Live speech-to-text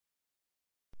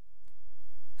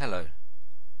Hello,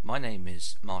 my name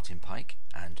is Martin Pike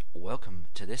and welcome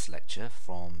to this lecture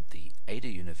from the Ada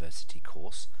University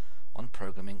course on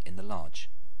programming in the large.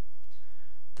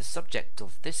 The subject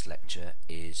of this lecture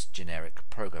is generic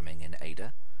programming in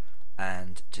Ada,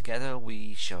 and together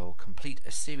we shall complete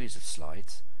a series of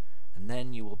slides and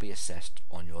then you will be assessed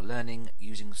on your learning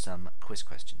using some quiz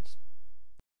questions.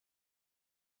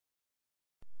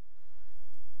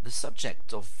 The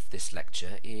subject of this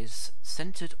lecture is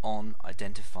centered on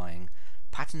identifying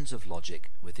patterns of logic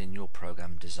within your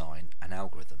program design and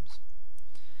algorithms.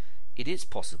 It is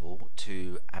possible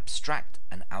to abstract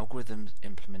an algorithm's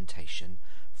implementation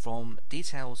from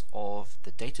details of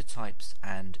the data types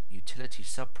and utility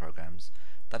subprograms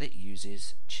that it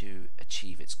uses to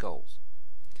achieve its goals.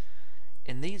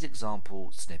 In these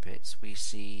example snippets, we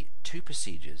see two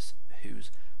procedures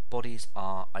whose bodies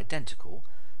are identical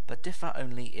but differ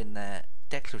only in their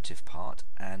declarative part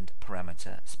and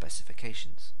parameter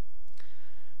specifications.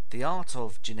 The art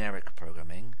of generic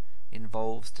programming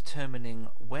involves determining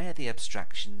where the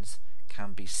abstractions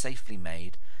can be safely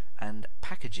made and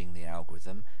packaging the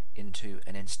algorithm into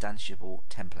an instantiable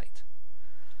template.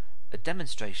 A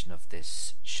demonstration of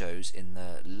this shows in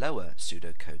the lower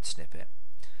pseudocode snippet.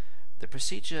 The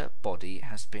procedure body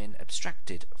has been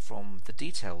abstracted from the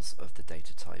details of the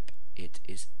data type it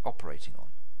is operating on.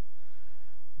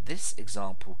 This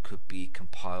example could be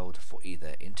compiled for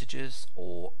either integers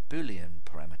or Boolean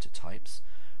parameter types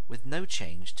with no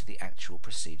change to the actual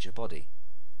procedure body.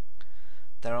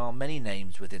 There are many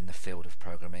names within the field of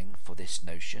programming for this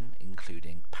notion,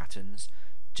 including patterns,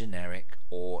 generic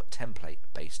or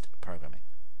template-based programming.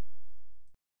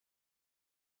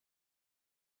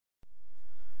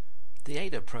 The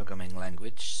Ada programming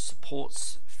language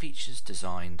supports features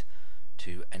designed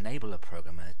to enable a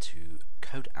programmer to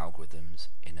code algorithms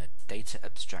in a data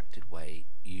abstracted way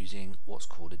using what's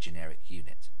called a generic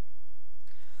unit.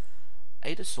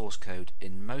 Ada source code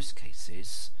in most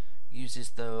cases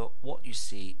uses the what you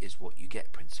see is what you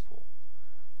get principle,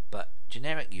 but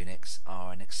generic units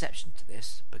are an exception to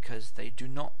this because they do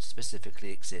not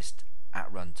specifically exist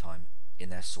at runtime in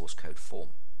their source code form.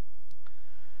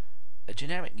 A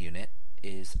generic unit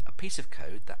is a piece of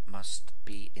code that must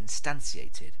be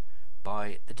instantiated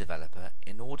by the developer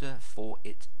in order for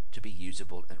it to be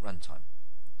usable at runtime.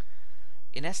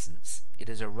 In essence, it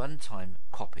is a runtime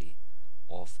copy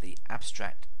of the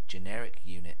abstract generic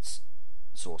unit's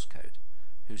source code,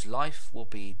 whose life will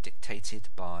be dictated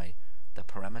by the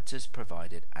parameters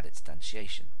provided at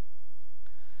instantiation.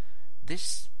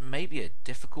 This may be a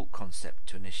difficult concept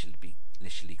to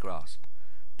initially grasp,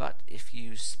 but if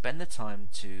you spend the time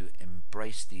to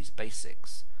embrace these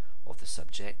basics of the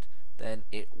subject, then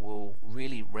it will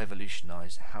really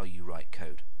revolutionize how you write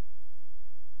code.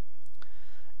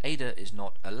 Ada is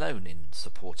not alone in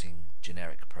supporting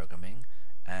generic programming,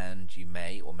 and you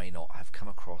may or may not have come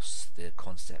across the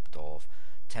concept of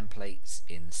templates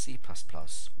in C++,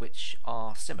 which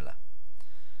are similar.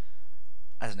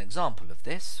 As an example of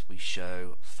this, we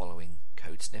show following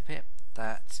code snippet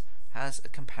that has a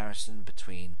comparison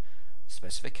between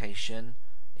specification,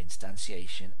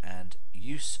 instantiation and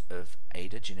use of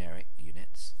Ada generic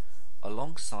units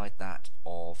alongside that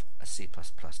of a C++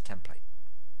 template.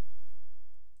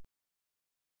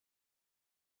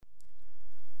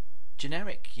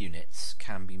 Generic units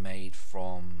can be made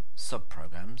from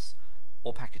subprograms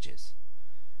or packages.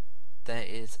 There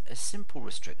is a simple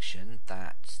restriction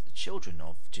that the children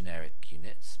of generic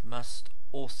units must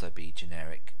also be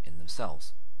generic in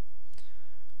themselves.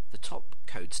 The top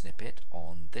code snippet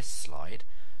on this slide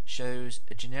shows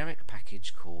a generic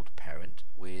package called parent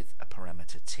with a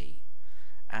parameter t,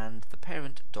 and the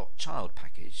parent.child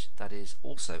package that is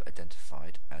also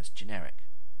identified as generic.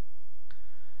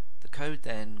 The code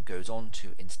then goes on to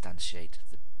instantiate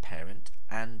the parent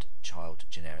and child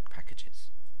generic packages.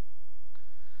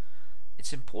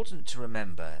 It's important to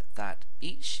remember that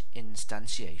each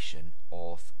instantiation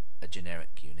of a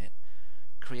generic unit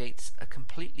creates a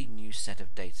completely new set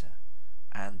of data,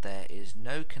 and there is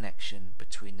no connection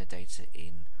between the data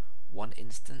in one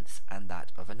instance and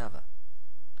that of another.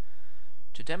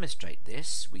 To demonstrate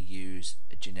this, we use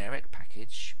a generic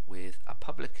package with a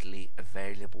publicly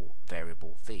available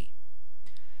variable v.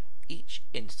 Each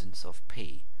instance of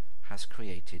p has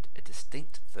created a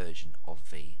distinct version of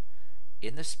v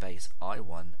in the space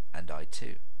I1 and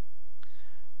I2.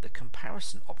 The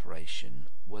comparison operation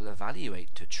will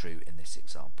evaluate to true in this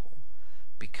example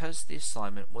because the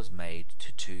assignment was made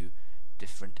to two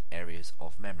different areas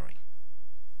of memory.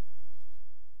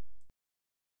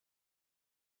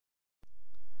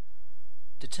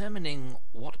 Determining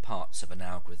what parts of an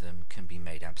algorithm can be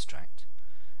made abstract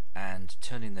and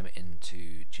turning them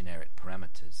into generic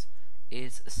parameters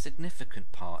is a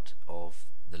significant part of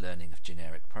the learning of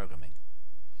generic programming.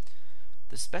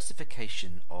 The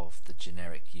specification of the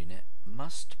generic unit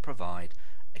must provide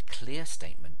a clear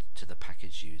statement to the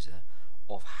package user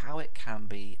of how it can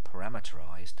be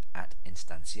parameterized at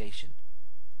instantiation.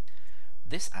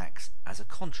 This acts as a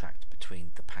contract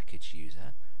between the package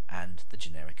user and the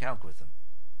generic algorithm.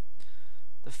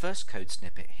 The first code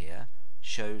snippet here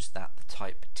shows that the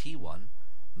type T1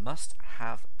 must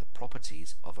have the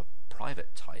properties of a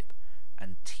private type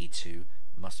and T2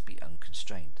 must be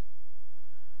unconstrained.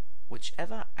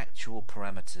 Whichever actual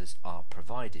parameters are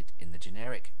provided in the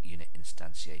generic unit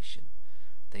instantiation,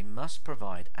 they must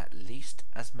provide at least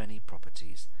as many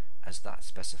properties as that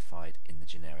specified in the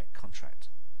generic contract.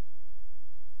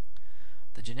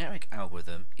 The generic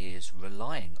algorithm is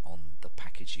relying on the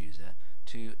package user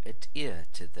to adhere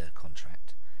to the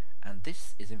contract, and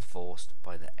this is enforced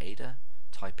by the ADA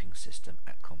typing system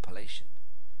at compilation.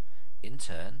 In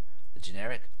turn, the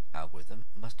generic algorithm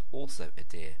must also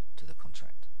adhere to the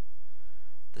contract.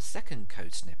 The second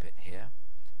code snippet here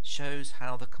shows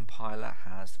how the compiler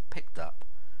has picked up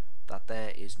that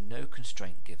there is no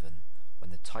constraint given when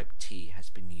the type T has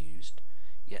been used,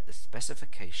 yet the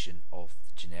specification of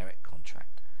the generic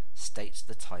contract states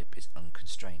the type is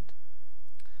unconstrained.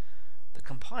 The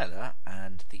compiler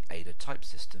and the ADA type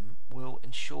system will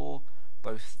ensure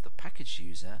both the package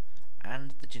user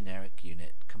and the generic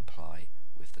unit comply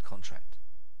with the contract.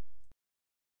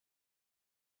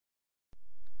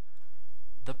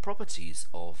 The properties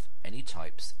of any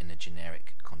types in a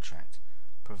generic contract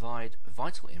provide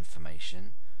vital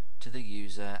information to the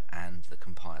user and the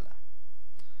compiler.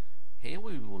 Here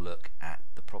we will look at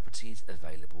the properties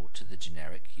available to the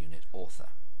generic unit author.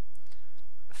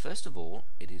 First of all,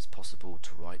 it is possible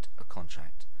to write a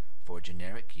contract for a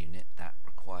generic unit that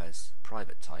requires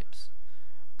private types,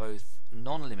 both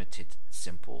non-limited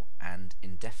simple and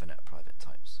indefinite private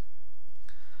types.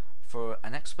 For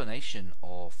an explanation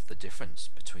of the difference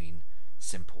between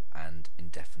simple and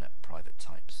indefinite private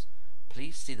types,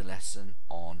 please see the lesson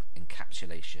on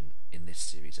encapsulation in this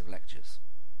series of lectures.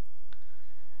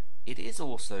 It is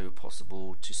also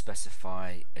possible to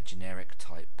specify a generic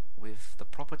type with the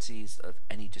properties of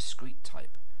any discrete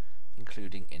type,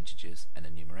 including integers and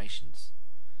enumerations.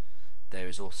 There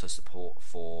is also support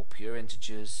for pure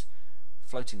integers,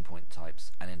 floating point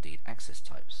types, and indeed access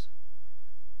types.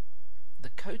 The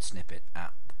code snippet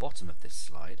at the bottom of this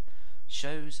slide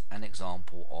shows an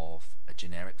example of a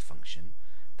generic function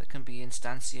that can be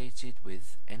instantiated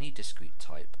with any discrete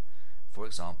type, for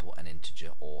example an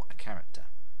integer or a character.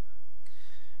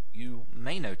 You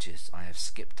may notice I have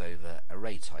skipped over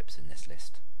array types in this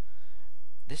list.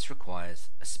 This requires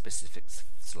a specific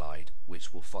slide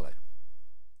which will follow.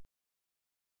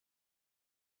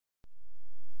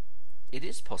 It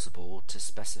is possible to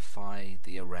specify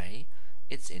the array,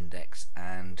 its index,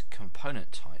 and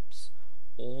component types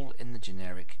all in the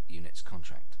generic units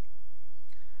contract.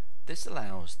 This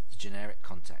allows the generic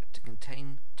contract to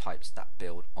contain types that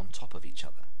build on top of each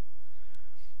other.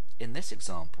 In this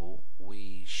example,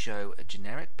 we show a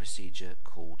generic procedure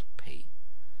called P.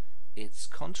 Its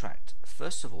contract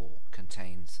first of all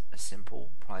contains a simple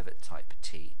private type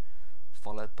T,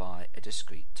 followed by a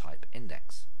discrete type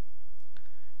index.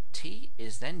 T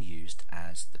is then used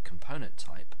as the component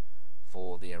type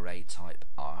for the array type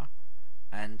R,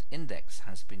 and index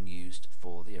has been used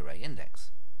for the array index.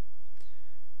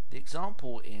 The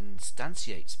example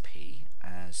instantiates P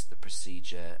as the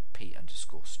procedure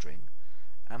P_string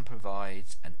and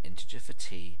provides an integer for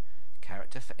T,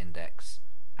 character for index,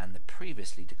 and the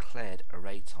previously declared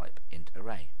array type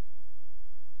int_array.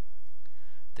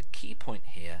 The key point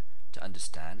here to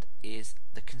understand is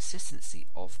the consistency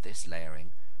of this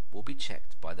layering will be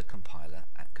checked by the compiler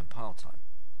at compile time.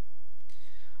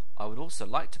 I would also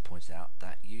like to point out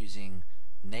that using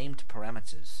named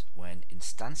parameters when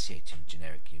instantiating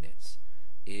generic units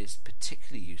is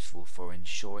particularly useful for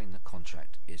ensuring the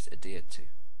contract is adhered to.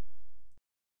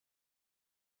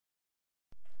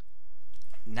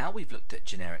 Now we've looked at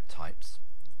generic types,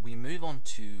 we move on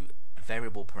to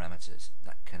variable parameters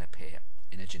that can appear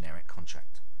in a generic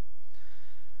contract.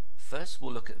 First,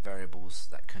 we'll look at variables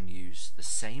that can use the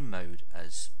same mode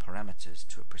as parameters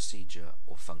to a procedure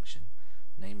or function,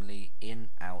 namely in,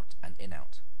 out, and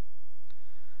in-out.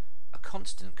 A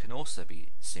constant can also be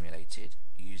simulated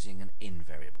using an in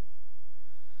variable.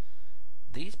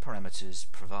 These parameters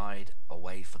provide a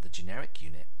way for the generic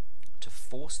unit to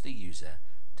force the user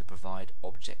to provide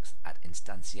objects at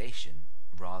instantiation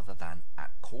rather than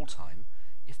at call time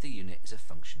if the unit is a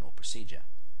function or procedure.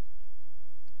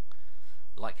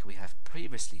 like we have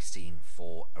previously seen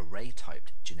for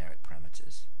array-typed generic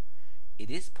parameters, it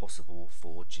is possible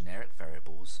for generic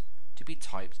variables to be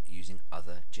typed using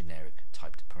other generic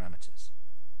typed parameters.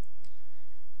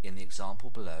 In the example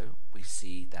below, we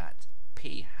see that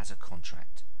P has a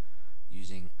contract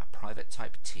using a private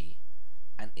type T,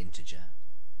 an integer,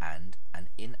 and an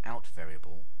in-out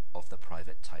variable of the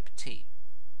private type T.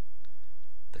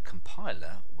 The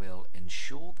compiler will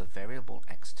ensure the variable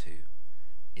x2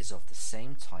 is of the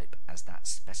same type as that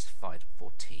specified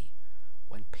for T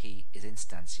when P is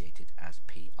instantiated as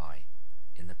Pi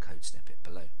in the code snippet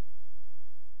below.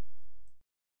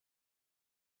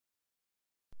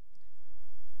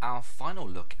 Our final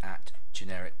look at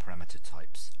generic parameter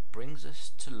types brings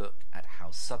us to look at how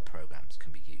subprograms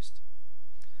can be used.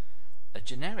 A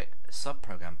generic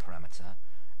subprogram parameter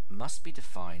must be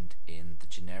defined in the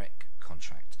generic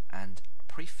contract and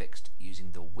prefixed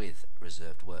using the with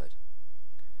reserved word.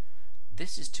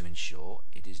 This is to ensure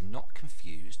it is not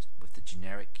confused with the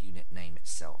generic unit name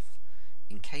itself,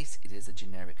 in case it is a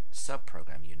generic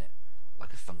subprogram unit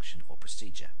like a function or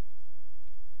procedure.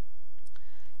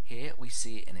 Here we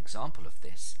see an example of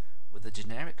this with a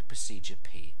generic procedure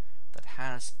P that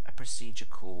has a procedure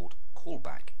called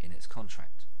callback in its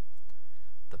contract.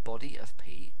 The body of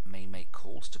P may make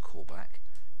calls to callback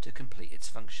to complete its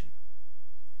function.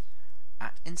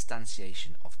 At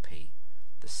instantiation of P,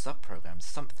 the subprogram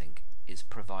something is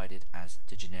provided as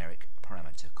the generic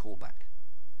parameter callback.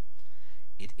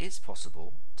 It is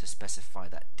possible to specify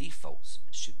that defaults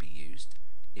should be used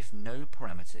if no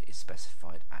parameter is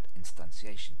specified at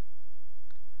instantiation.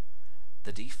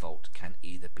 The default can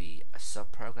either be a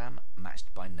subprogram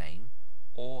matched by name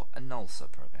or a null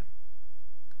subprogram.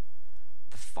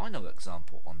 The final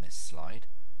example on this slide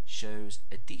shows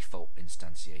a default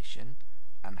instantiation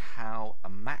and how a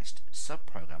matched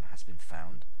subprogram has been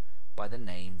found by the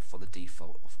name for the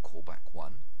default of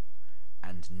callback1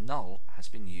 and null has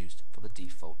been used for the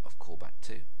default of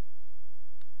callback2.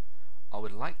 I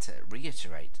would like to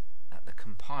reiterate that the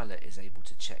compiler is able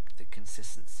to check the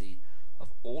consistency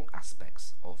of all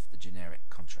aspects of the generic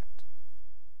contract.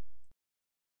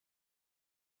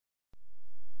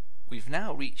 We've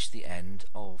now reached the end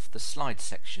of the slide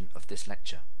section of this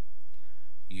lecture.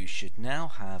 You should now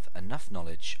have enough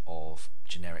knowledge of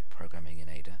generic programming in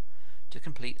Ada to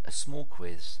complete a small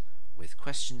quiz with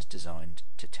questions designed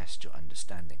to test your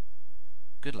understanding.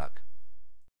 Good luck.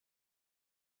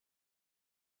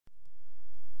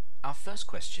 Our first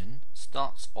question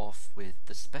starts off with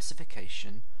the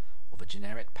specification of a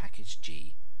generic package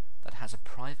G that has a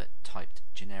private typed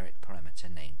generic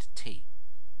parameter named T.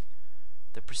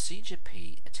 The procedure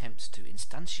P attempts to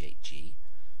instantiate G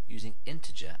using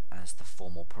integer as the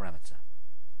formal parameter.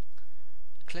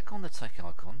 Click on the tick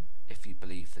icon if you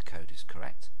believe the code is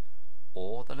correct,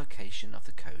 or the location of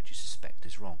the code you suspect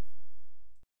is wrong.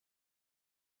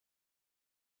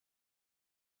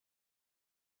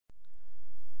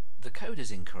 The code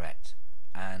is incorrect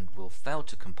and will fail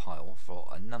to compile for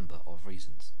a number of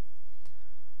reasons.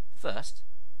 First,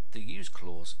 the use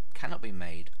clause cannot be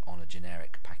made on a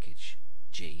generic package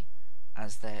G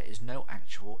as there is no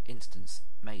actual instance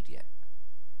made yet.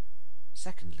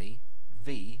 Secondly,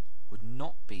 V would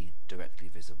not be directly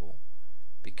visible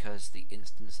because the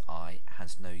instance I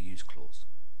has no use clause.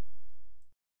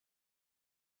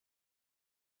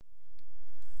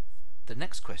 The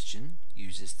next question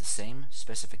uses the same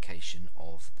specification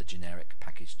of the generic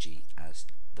package G as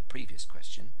the previous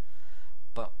question,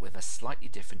 but with a slightly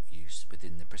different use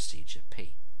within the procedure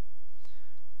P.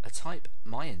 A type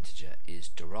myInteger is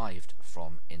derived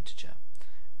from integer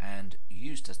and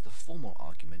used as the formal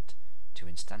argument to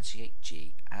instantiate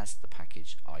G as the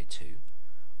package I2,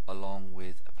 along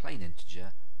with a plain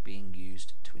integer being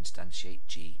used to instantiate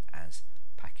G as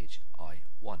package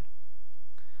I1.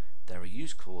 There are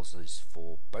use clauses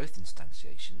for both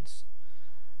instantiations,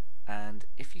 and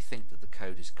if you think that the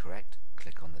code is correct,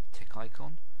 click on the tick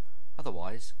icon.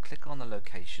 Otherwise, click on the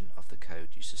location of the code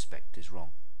you suspect is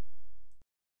wrong.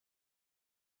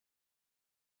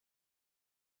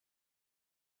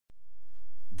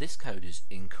 This code is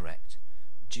incorrect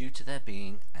due to there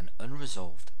being an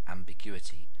unresolved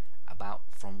ambiguity about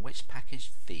from which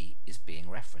package V is being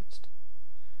referenced.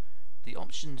 The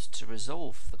options to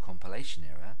resolve the compilation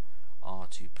error are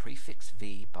to prefix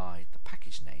V by the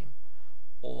package name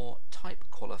or type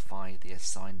qualify the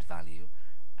assigned value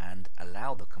and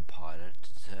allow the compiler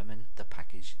to determine the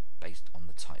package based on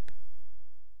the type.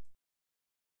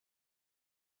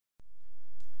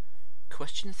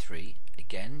 Question 3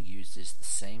 again uses the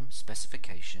same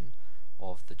specification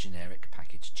of the generic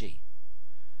package G.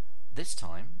 This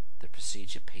time the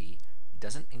procedure P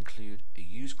doesn't include a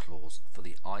use clause for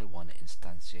the I1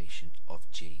 instantiation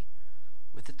of G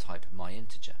with the type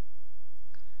myInteger.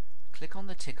 Click on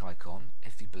the tick icon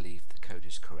if you believe the code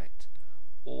is correct,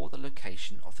 or the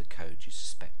location of the code you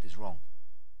suspect is wrong.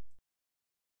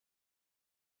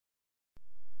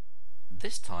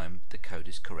 This time the code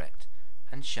is correct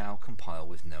and shall compile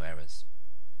with no errors.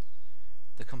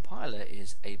 The compiler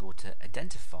is able to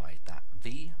identify that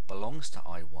V belongs to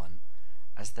I1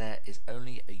 as there is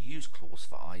only a use clause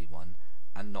for I1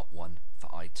 and not one for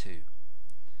I2.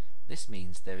 This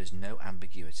means there is no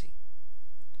ambiguity.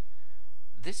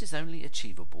 This is only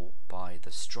achievable by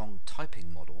the strong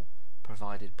typing model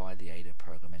provided by the Ada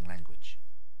programming language.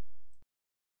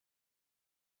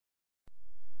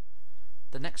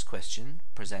 The next question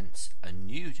presents a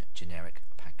new generic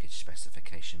package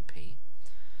specification P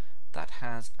that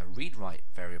has a read-write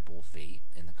variable V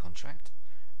in the contract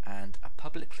and a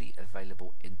publicly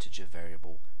available integer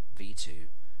variable v2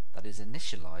 that is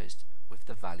initialized with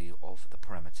the value of the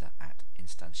parameter at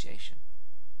instantiation.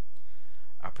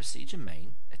 Our procedure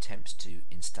main attempts to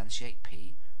instantiate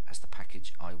P as the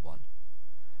package I1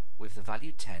 with the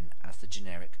value 10 as the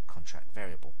generic contract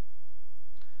variable.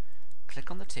 Click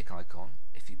on the tick icon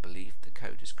if you believe the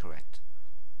code is correct,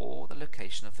 or the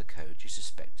location of the code you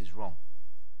suspect is wrong.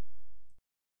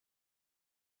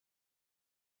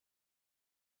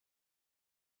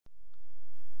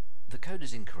 The code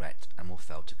is incorrect and will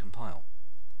fail to compile.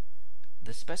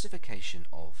 The specification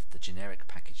of the generic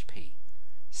package P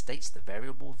states the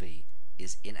variable V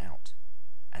is in-out,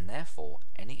 and therefore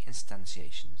any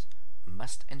instantiations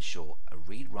must ensure a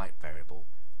read-write variable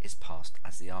is passed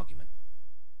as the argument.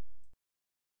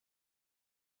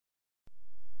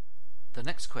 The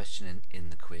next question in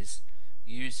the quiz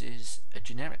uses a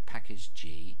generic package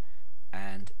G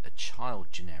and a child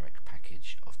generic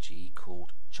package of G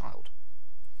called child.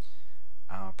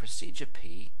 Our procedure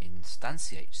P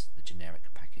instantiates the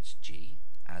generic package G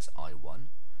as I1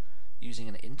 using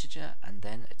an integer and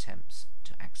then attempts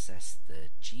to access the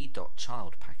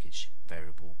g.child package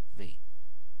variable V.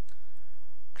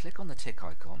 Click on the tick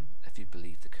icon if you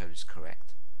believe the code is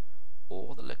correct,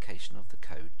 or the location of the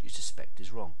code you suspect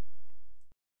is wrong.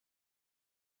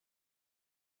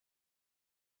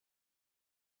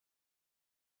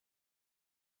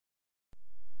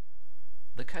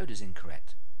 The code is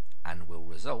incorrect and will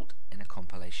result in a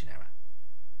compilation error.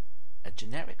 A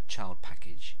generic child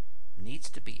package needs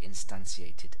to be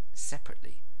instantiated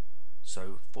separately,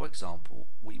 so for example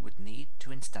we would need to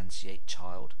instantiate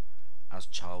child as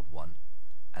child1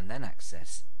 and then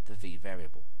access the V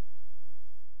variable.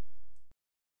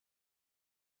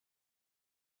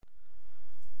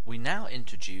 We now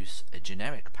introduce a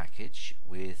generic package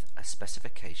with a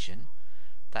specification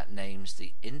that names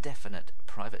the indefinite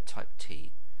private type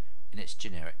T in its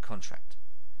generic contract.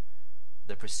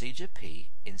 The procedure P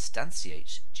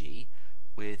instantiates G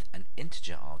with an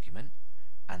integer argument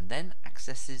and then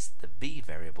accesses the V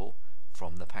variable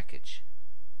from the package.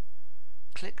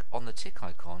 Click on the tick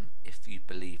icon if you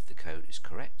believe the code is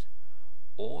correct,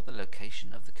 or the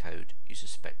location of the code you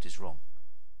suspect is wrong.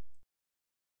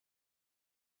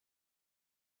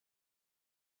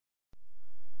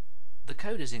 The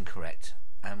code is incorrect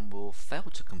and will fail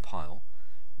to compile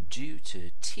due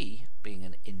to T being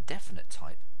an indefinite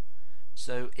type,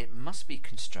 so it must be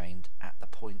constrained at the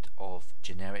point of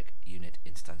generic unit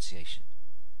instantiation.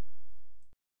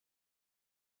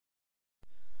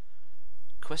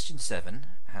 Question 7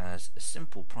 has a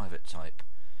simple private type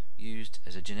used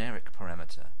as a generic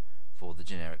parameter for the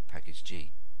generic package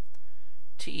G.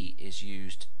 T is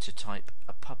used to type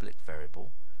a public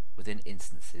variable within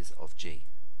instances of G.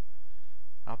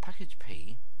 Our package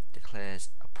P declares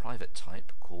a private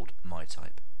type called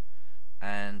myType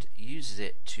and uses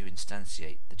it to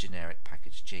instantiate the generic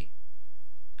package G.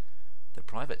 The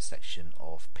private section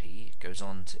of P goes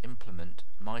on to implement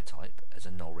myType as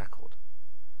a null record.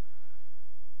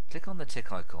 Click on the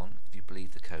tick icon if you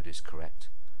believe the code is correct,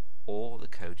 or the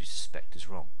code you suspect is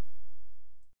wrong.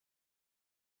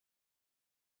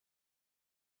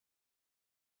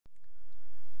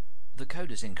 The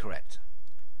code is incorrect.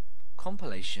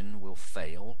 Compilation will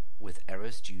fail with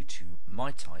errors due to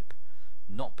myType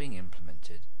not being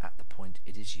implemented at the point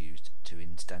it is used to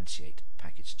instantiate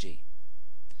package G.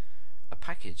 A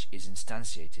package is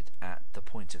instantiated at the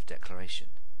point of declaration.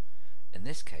 In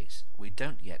this case, we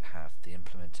don't yet have the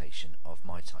implementation of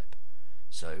myType,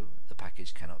 so the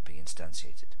package cannot be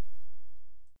instantiated.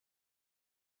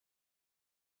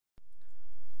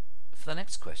 For the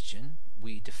next question,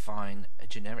 we define a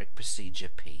generic procedure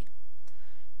P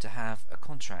to have a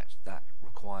contract that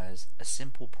requires a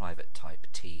simple private type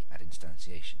T at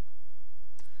instantiation.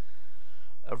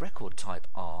 A record type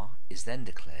R is then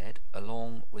declared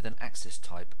along with an access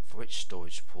type for each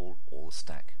storage pool or the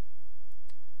stack.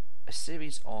 A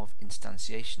series of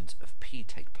instantiations of P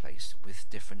take place with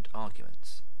different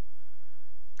arguments.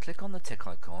 Click on the tick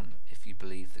icon if you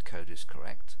believe the code is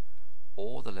correct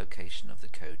or the location of the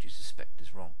code you suspect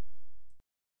is wrong.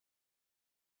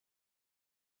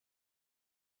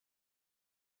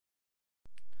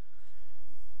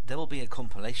 There will be a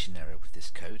compilation error with this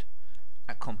code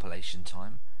at compilation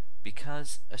time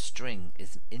because a string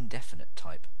is an indefinite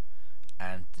type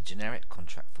and the generic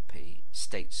contract for P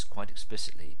states quite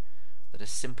explicitly that a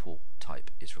simple type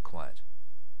is required.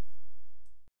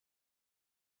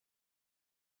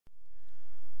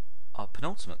 Our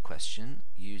penultimate question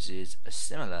uses a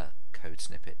similar code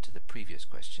snippet to the previous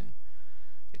question,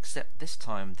 except this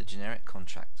time the generic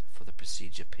contract for the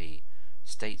procedure P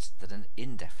states that an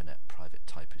indefinite private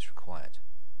type is required.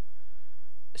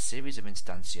 A series of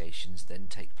instantiations then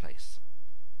take place.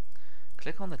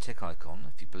 Click on the tick icon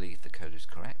if you believe the code is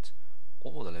correct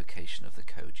or the location of the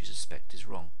code you suspect is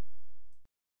wrong.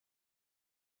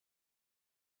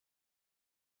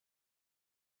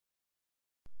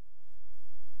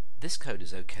 This code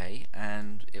is OK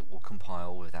and it will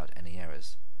compile without any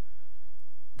errors.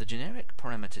 The generic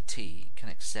parameter t can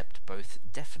accept both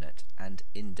definite and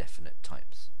indefinite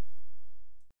types.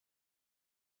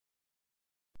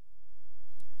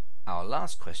 Our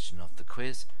last question of the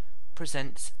quiz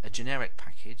presents a generic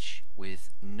package with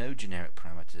no generic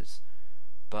parameters,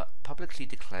 but publicly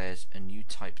declares a new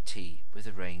type t with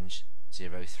a range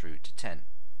 0 through to 10.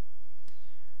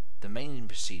 The main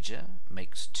procedure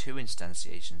makes two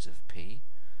instantiations of P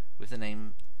with the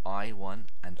name I1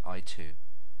 and I2,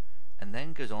 and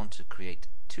then goes on to create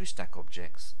two stack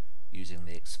objects using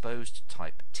the exposed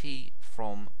type T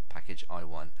from package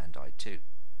I1 and I2.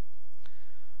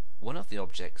 One of the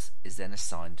objects is then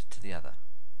assigned to the other.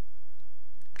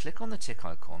 Click on the tick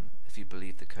icon if you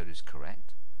believe the code is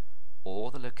correct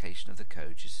or the location of the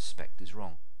code you suspect is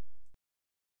wrong.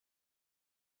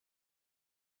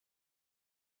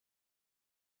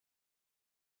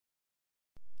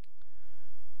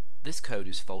 This code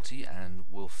is faulty and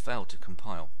will fail to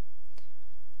compile.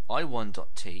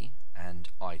 I1.t and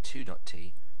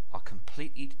I2.t are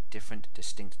completely different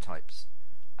distinct types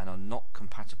and are not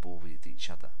compatible with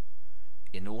each other.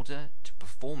 In order to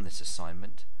perform this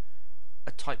assignment,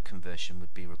 a type conversion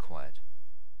would be required.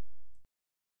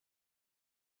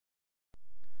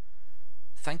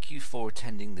 Thank you for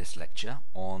attending this lecture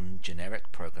on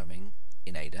generic programming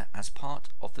in Ada as part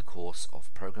of the course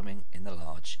of Programming in the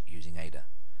Large using Ada.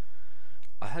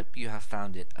 I hope you have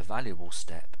found it a valuable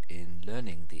step in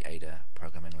learning the Ada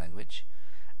programming language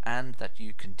and that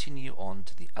you continue on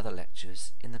to the other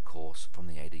lectures in the course from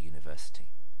the Ada University.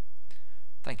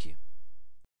 Thank you.